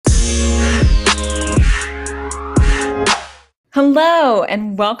Hello,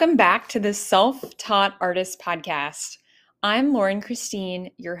 and welcome back to the Self Taught Artist Podcast. I'm Lauren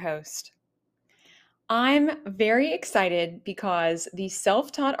Christine, your host. I'm very excited because the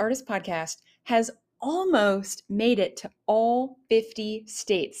Self Taught Artist Podcast has almost made it to all 50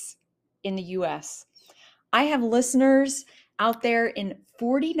 states in the US. I have listeners out there in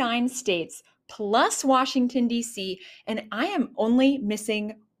 49 states plus Washington, D.C., and I am only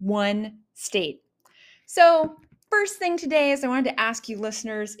missing one state. So, first thing today is I wanted to ask you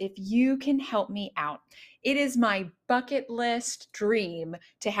listeners if you can help me out. It is my bucket list dream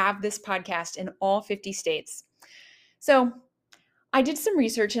to have this podcast in all 50 states. So, I did some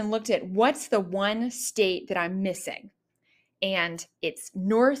research and looked at what's the one state that I'm missing, and it's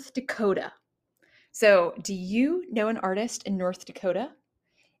North Dakota. So, do you know an artist in North Dakota?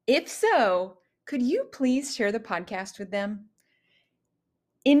 If so, could you please share the podcast with them?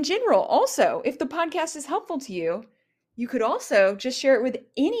 In general, also, if the podcast is helpful to you, you could also just share it with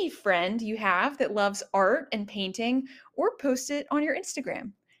any friend you have that loves art and painting, or post it on your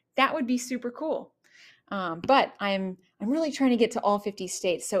Instagram. That would be super cool. But I'm really trying to get to all 50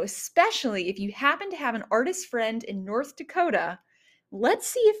 states. So especially if you happen to have an artist friend in North Dakota, let's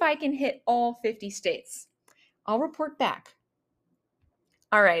see if I can hit all 50 states. I'll report back.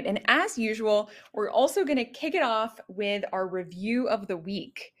 All right, and as usual, we're also going to kick it off with our review of the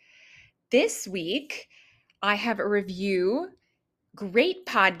week. This week, I have a review, great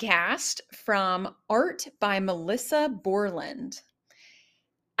podcast from Art by Melissa Borland.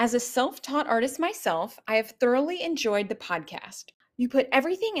 As a self-taught artist myself, I have thoroughly enjoyed the podcast. You put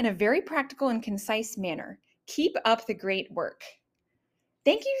everything in a very practical and concise manner. Keep up the great work.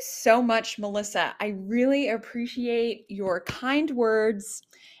 Thank you so much, Melissa. I really appreciate your kind words.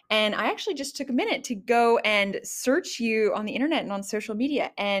 And I actually just took a minute to go and search you on the internet and on social media.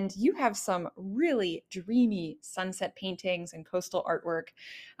 And you have some really dreamy sunset paintings and coastal artwork.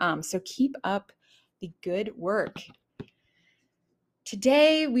 So keep up the good work.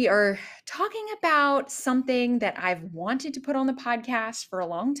 Today, we are talking about something that I've wanted to put on the podcast for a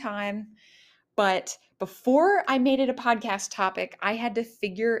long time. But before I made it a podcast topic, I had to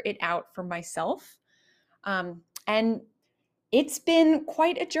figure it out for myself. And it's been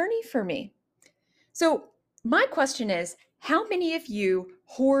quite a journey for me. So, my question is, how many of you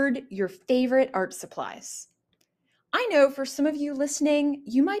hoard your favorite art supplies? I know for some of you listening,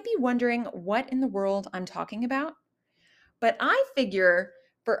 you might be wondering what in the world I'm talking about. But I figure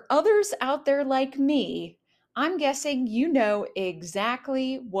for others out there like me, I'm guessing you know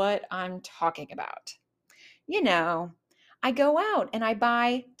exactly what I'm talking about. You know, I go out and I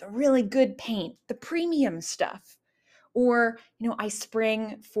buy the really good paint, the premium stuff. Or, I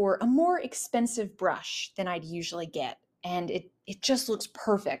spring for a more expensive brush than I'd usually get. And it just looks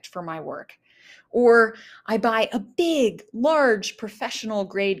perfect for my work. Or I buy a big, large professional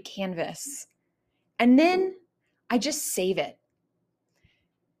grade canvas. And then I just save it.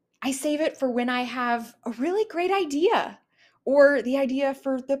 I save it for when I have a really great idea or the idea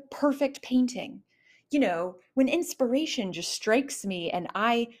for the perfect painting. When inspiration just strikes me and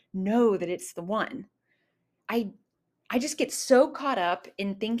I know that it's the one. I I just get so caught up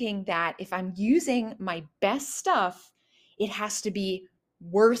in thinking that if I'm using my best stuff, it has to be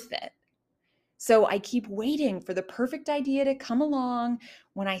worth it. So I keep waiting for the perfect idea to come along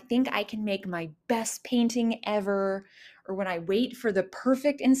when I think I can make my best painting ever, or when I wait for the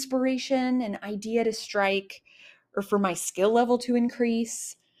perfect inspiration and idea to strike, or for my skill level to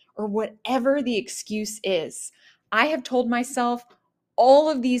increase, or whatever the excuse is. I have told myself all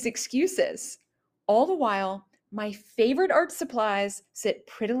of these excuses. All the while, my favorite art supplies sit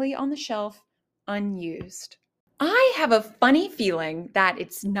prettily on the shelf, unused. I have a funny feeling that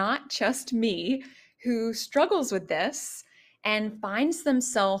it's not just me who struggles with this and finds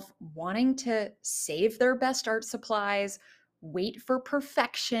themselves wanting to save their best art supplies, wait for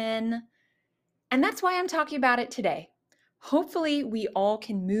perfection. And that's why I'm talking about it today. Hopefully, we all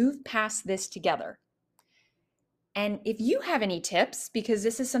can move past this together. And if you have any tips, because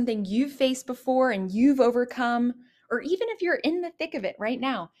this is something you've faced before and you've overcome, or even if you're in the thick of it right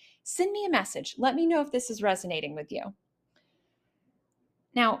now, send me a message. Let me know if this is resonating with you.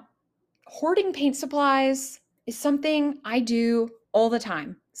 Now, hoarding paint supplies is something I do all the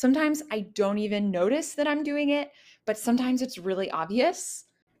time. Sometimes I don't even notice that I'm doing it, but sometimes it's really obvious.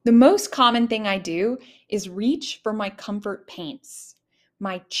 The most common thing I do is reach for my comfort paints,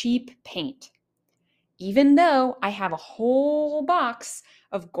 my cheap paint. Even though I have a whole box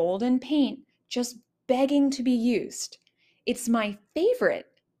of golden paint just begging to be used. It's my favorite,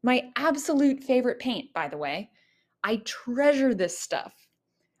 my absolute favorite paint, by the way. I treasure this stuff.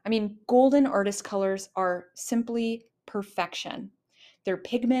 I mean, golden artist colors are simply perfection. Their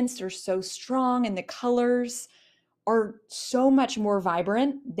pigments are so strong and the colors are so much more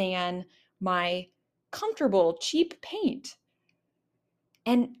vibrant than my comfortable, cheap paint.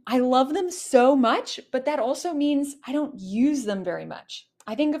 And I love them so much, but that also means I don't use them very much.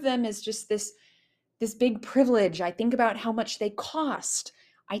 I think of them as just this big privilege. I think about how much they cost.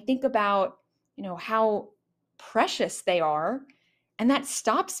 I think about, how precious they are, and that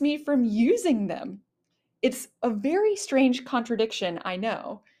stops me from using them. It's a very strange contradiction, I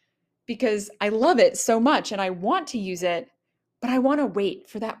know, because I love it so much and I want to use it, but I want to wait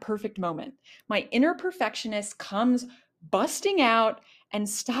for that perfect moment. My inner perfectionist comes busting out and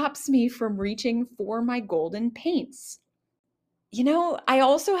stops me from reaching for my golden paints. I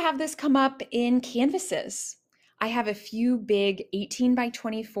also have this come up in canvases. I have a few big 18 by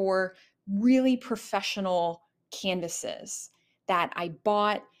 24 really professional canvases that I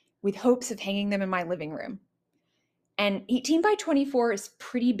bought with hopes of hanging them in my living room. And 18 by 24 is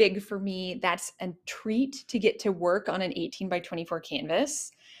pretty big for me. That's a treat to get to work on an 18 by 24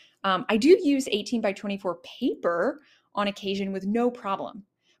 canvas. I do use 18 by 24 paper on occasion with no problem,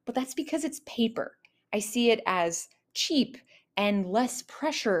 but that's because it's paper. I see it as cheap and less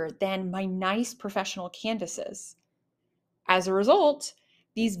pressure than my nice professional canvases. As a result,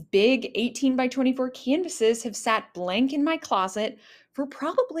 these big 18 by 24 canvases have sat blank in my closet for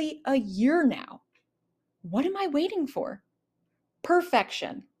probably a year now. What am I waiting for?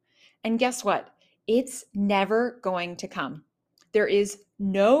 Perfection. And guess what? It's never going to come. There is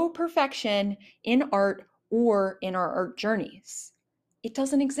no perfection in art or in our art journeys. It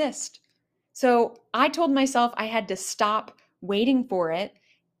doesn't exist. So I told myself I had to stop waiting for it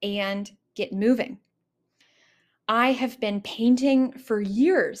and get moving. I have been painting for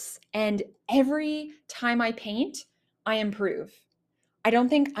years, and every time I paint, I improve. I don't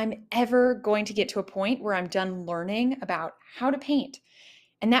think I'm ever going to get to a point where I'm done learning about how to paint.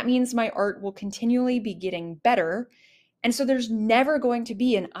 And that means my art will continually be getting better. And so there's never going to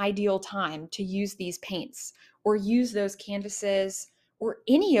be an ideal time to use these paints or use those canvases or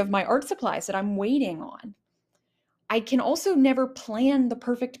any of my art supplies that I'm waiting on. I can also never plan the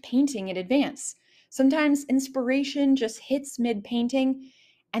perfect painting in advance. Sometimes inspiration just hits mid painting,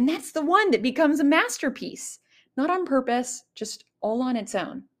 and that's the one that becomes a masterpiece, not on purpose, just all on its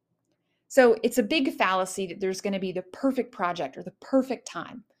own. So it's a big fallacy that there's going to be the perfect project or the perfect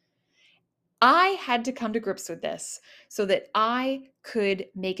time. I had to come to grips with this so that I could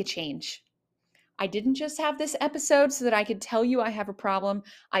make a change. I didn't just have this episode so that I could tell you I have a problem.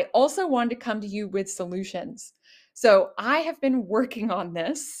 I also wanted to come to you with solutions. So I have been working on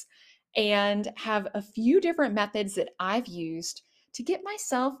this and have a few different methods that I've used to get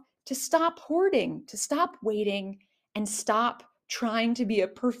myself to stop hoarding, to stop waiting, and stop trying to be a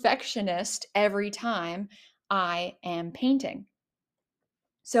perfectionist every time I am painting.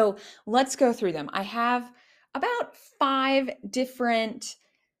 So let's go through them. I have about 5 different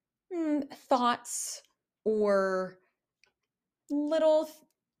thoughts or little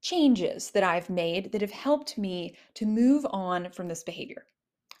changes that I've made that have helped me to move on from this behavior.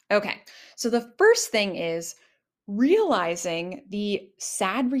 Okay, so the first thing is realizing the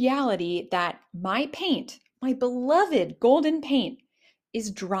sad reality that my paint, my beloved golden paint,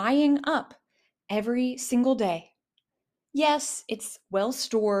 is drying up every single day. Yes, it's well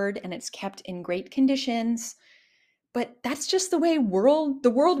stored and it's kept in great conditions, but that's just the way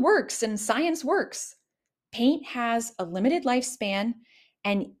the world works and science works. Paint has a limited lifespan,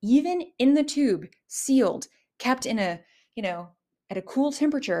 and even in the tube, sealed, kept in at a cool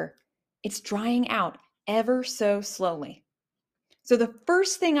temperature, it's drying out ever so slowly. So the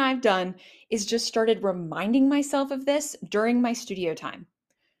first thing I've done is just started reminding myself of this during my studio time.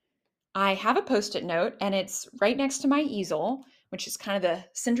 I have a Post-it note and it's right next to my easel, which is kind of the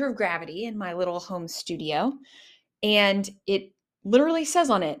center of gravity in my little home studio. And it literally says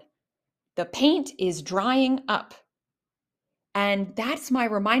on it, the paint is drying up. And that's my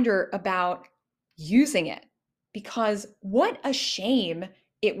reminder about using it, because what a shame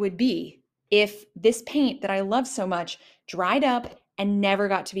it would be if this paint that I love so much dried up and never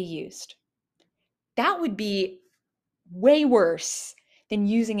got to be used. That would be way worse than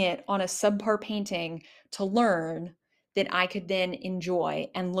using it on a subpar painting to learn that I could then enjoy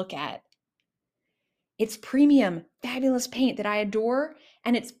and look at. It's premium, fabulous paint that I adore,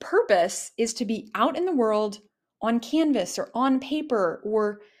 and its purpose is to be out in the world on canvas or on paper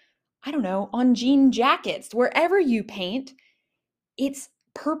or, I don't know, on jean jackets, wherever you paint. Its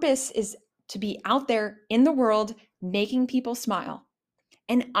purpose is to be out there in the world making people smile.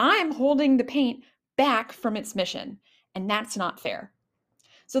 And I'm holding the paint back from its mission, and that's not fair.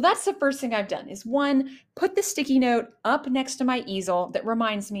 So that's the first thing I've done is one, put the sticky note up next to my easel that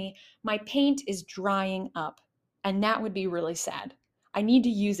reminds me my paint is drying up. And that would be really sad. I need to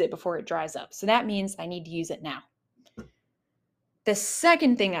use it before it dries up. So that means I need to use it now. The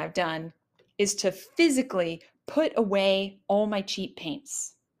second thing I've done is to physically put away all my cheap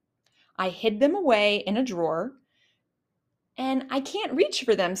paints. I hid them away in a drawer and I can't reach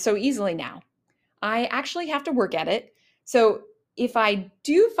for them so easily now. I actually have to work at it. So if I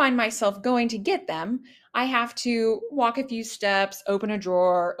do find myself going to get them, I have to walk a few steps, open a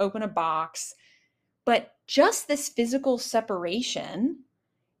drawer, open a box. But just this physical separation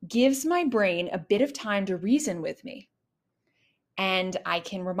gives my brain a bit of time to reason with me. And I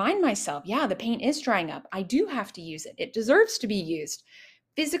can remind myself, yeah, the paint is drying up. I do have to use it. It deserves to be used.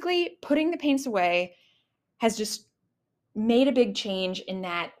 Physically putting the paints away has just made a big change in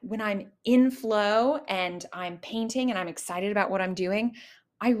that when I'm in flow and I'm painting and I'm excited about what I'm doing,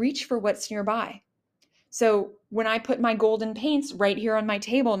 I reach for what's nearby. So when I put my golden paints right here on my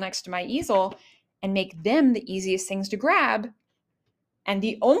table next to my easel and make them the easiest things to grab, and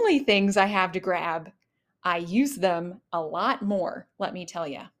the only things I have to grab, I use them a lot more, let me tell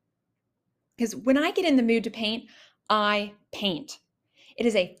you. Because when I get in the mood to paint, I paint. It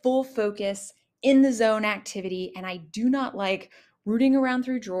is a full focus, in the zone activity, and I do not like rooting around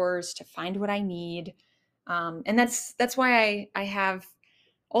through drawers to find what I need. And that's why I have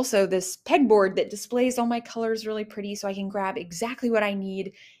also this pegboard that displays all my colors really pretty so I can grab exactly what I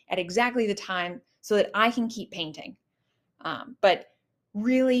need at exactly the time so that I can keep painting. But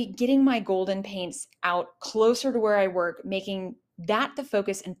really getting my golden paints out closer to where I work, making that the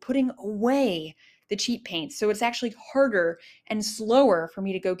focus and putting away the cheap paints so it's actually harder and slower for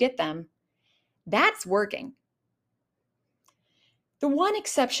me to go get them, that's working. The one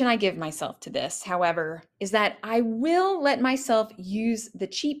exception I give myself to this, however, is that I will let myself use the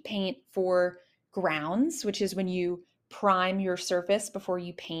cheap paint for grounds, which is when you prime your surface before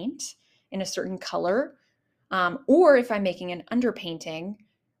you paint in a certain color. Or if I'm making an underpainting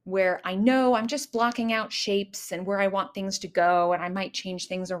where I know I'm just blocking out shapes and where I want things to go and I might change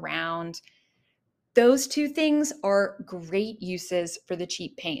things around. Those two things are great uses for the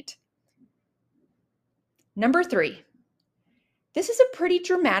cheap paint. Number 3, this is a pretty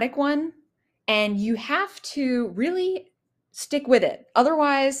dramatic one and you have to really stick with it.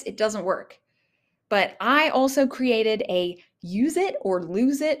 Otherwise, it doesn't work. But I also created a use it or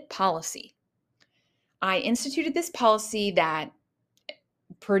lose it policy. I instituted this policy that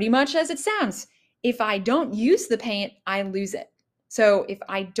pretty much as it sounds, if I don't use the paint, I lose it. So if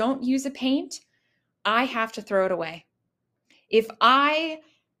I don't use a paint, I have to throw it away. If I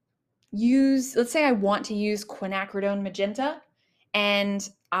use, let's say I want to use quinacridone magenta and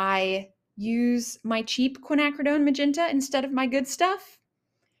I use my cheap quinacridone magenta instead of my good stuff,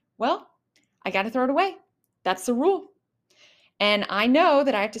 well, I got to throw it away. That's the rule. And I know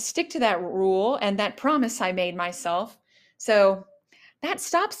that I have to stick to that rule and that promise I made myself. So that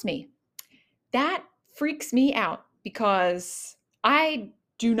stops me. That freaks me out because I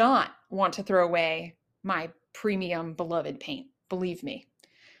do not want to throw away my premium beloved paint, believe me.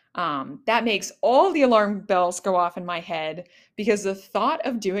 That makes all the alarm bells go off in my head because the thought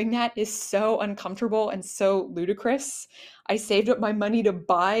of doing that is so uncomfortable and so ludicrous. I saved up my money to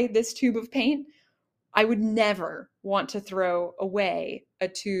buy this tube of paint. I would never want to throw away a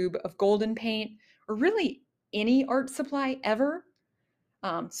tube of golden paint or really any art supply ever.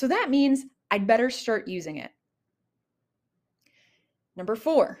 So that means I'd better start using it. Number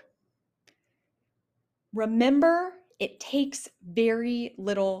 4, remember it takes very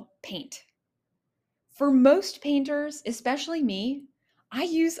little paint. For most painters, especially me, I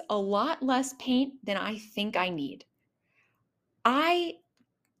use a lot less paint than I think I need. I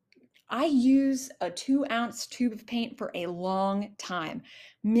use a 2-ounce tube of paint for a long time,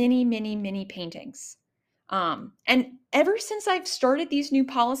 many paintings. And ever since I've started these new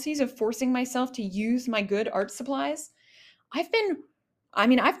policies of forcing myself to use my good art supplies, I've been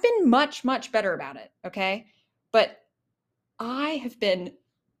much better about it, okay? But I have been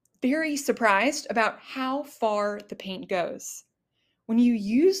very surprised about how far the paint goes. When you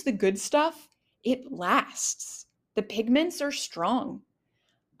use the good stuff, it lasts. The pigments are strong.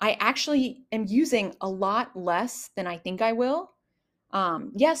 I actually am using a lot less than I think I will.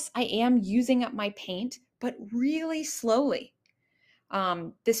 Yes, I am using up my paint, but really slowly.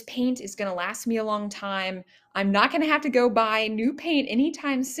 This paint is going to last me a long time. I'm not going to have to go buy new paint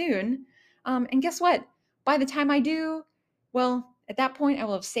anytime soon. And guess what? By the time I do, well, at that point, I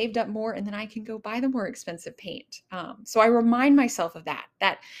will have saved up more and then I can go buy the more expensive paint. So I remind myself of that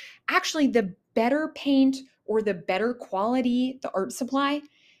actually the better paint or the better quality the art supply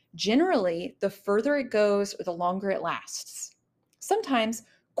generally, the further it goes or the longer it lasts. Sometimes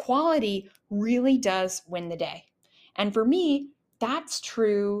quality really does win the day. And for me, that's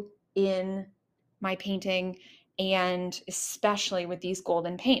true in my painting and especially with these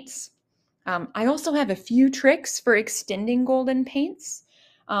golden paints. I also have a few tricks for extending golden paints,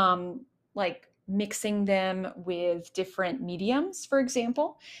 like mixing them with different mediums, for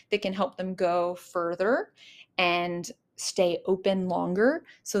example, that can help them go further and stay open longer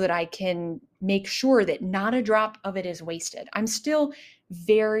so that I can make sure that not a drop of it is wasted. I'm still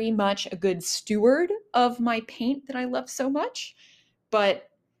very much a good steward of my paint that I love so much, but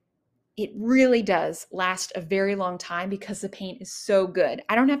it really does last a very long time because the paint is so good.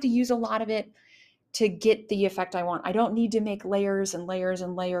 I don't have to use a lot of it to get the effect I want. I don't need to make layers and layers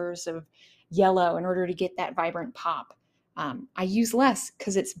and layers of yellow in order to get that vibrant pop. I use less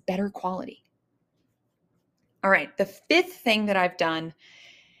because it's better quality. All right, the fifth thing that I've done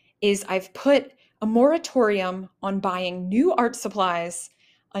is I've put a moratorium on buying new art supplies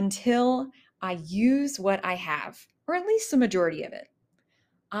until I use what I have, or at least the majority of it.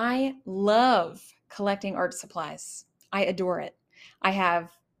 I love collecting art supplies. I adore it. I have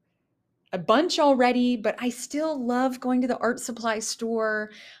a bunch already, but I still love going to the art supply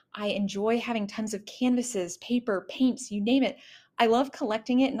store. I enjoy having tons of canvases, paper, paints, you name it. I love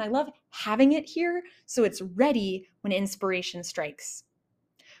collecting it and I love having it here so it's ready when inspiration strikes.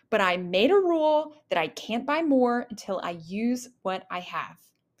 But I made a rule that I can't buy more until I use what I have.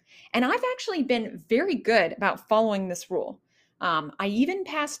 And I've actually been very good about following this rule. I even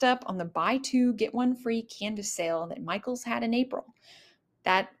passed up on the buy two, get one free canvas sale that Michaels had in April.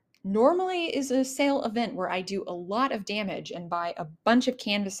 That normally is a sale event where I do a lot of damage and buy a bunch of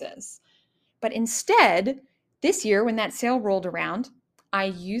canvases. But instead, this year when that sale rolled around, I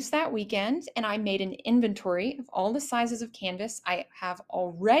used that weekend and I made an inventory of all the sizes of canvas I have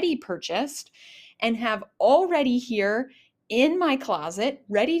already purchased and have already here in my closet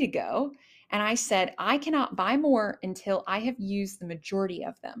ready to go. And I said, I cannot buy more until I have used the majority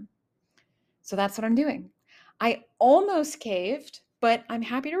of them. So that's what I'm doing. I almost caved, but I'm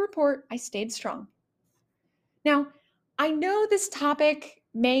happy to report I stayed strong. Now, I know this topic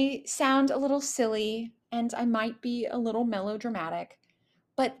may sound a little silly and I might be a little melodramatic,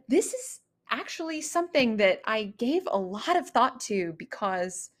 but this is actually something that I gave a lot of thought to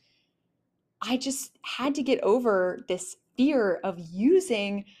because I just had to get over this fear of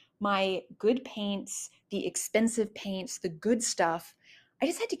using my good paints, the expensive paints, the good stuff. I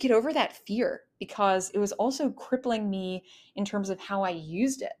just had to get over that fear because it was also crippling me in terms of how I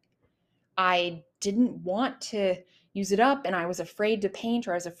used it. I didn't want to use it up and I was afraid to paint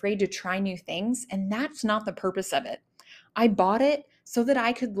or I was afraid to try new things. And that's not the purpose of it. I bought it so that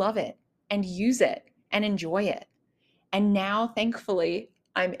I could love it and use it and enjoy it. And now, thankfully,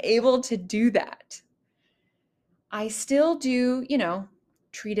 I'm able to do that. I still do,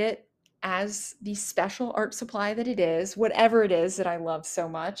 treat it as the special art supply that it is, whatever it is that I love so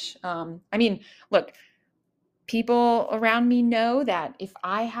much. Look, people around me know that if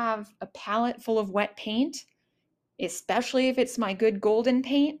I have a palette full of wet paint, especially if it's my good golden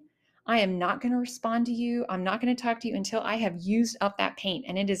paint, I am not going to respond to you. I'm not going to talk to you until I have used up that paint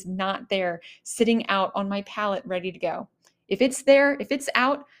and it is not there sitting out on my palette ready to go. If it's there, if it's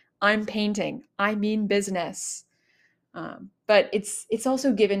out, I'm painting. I mean business. But it's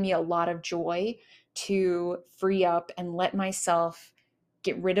also given me a lot of joy to free up and let myself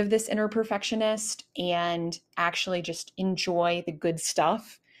get rid of this inner perfectionist and actually just enjoy the good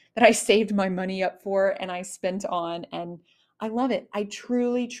stuff that I saved my money up for and I spent on. And I love it. I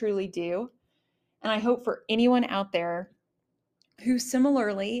truly, truly do. And I hope for anyone out there who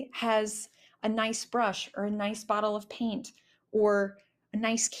similarly has a nice brush or a nice bottle of paint or a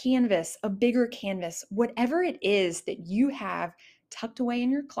nice canvas, a bigger canvas, whatever it is that you have tucked away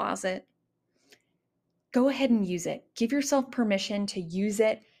in your closet, go ahead and use it. Give yourself permission to use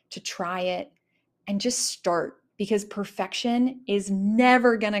it, to try it, and just start because perfection is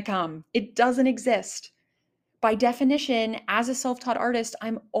never going to come. It doesn't exist. By definition, as a self-taught artist,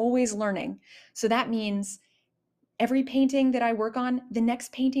 I'm always learning. So that means every painting that I work on, the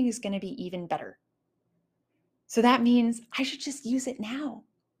next painting is going to be even better. So that means I should just use it now.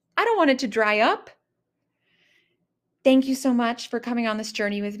 I don't want it to dry up. Thank you so much for coming on this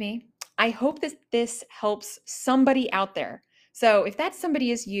journey with me. I hope that this helps somebody out there. So if that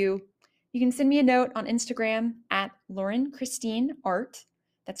somebody is you, you can send me a note on Instagram at Lauren Christine Art.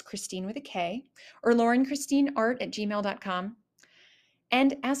 That's Christine with a K, or laurenchristine.art@gmail.com.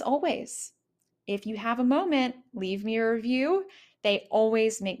 And as always, if you have a moment, leave me a review. They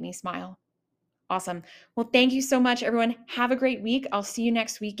always make me smile. Awesome. Well, thank you so much, everyone. Have a great week. I'll see you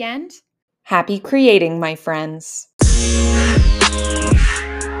next weekend. Happy creating, my friends.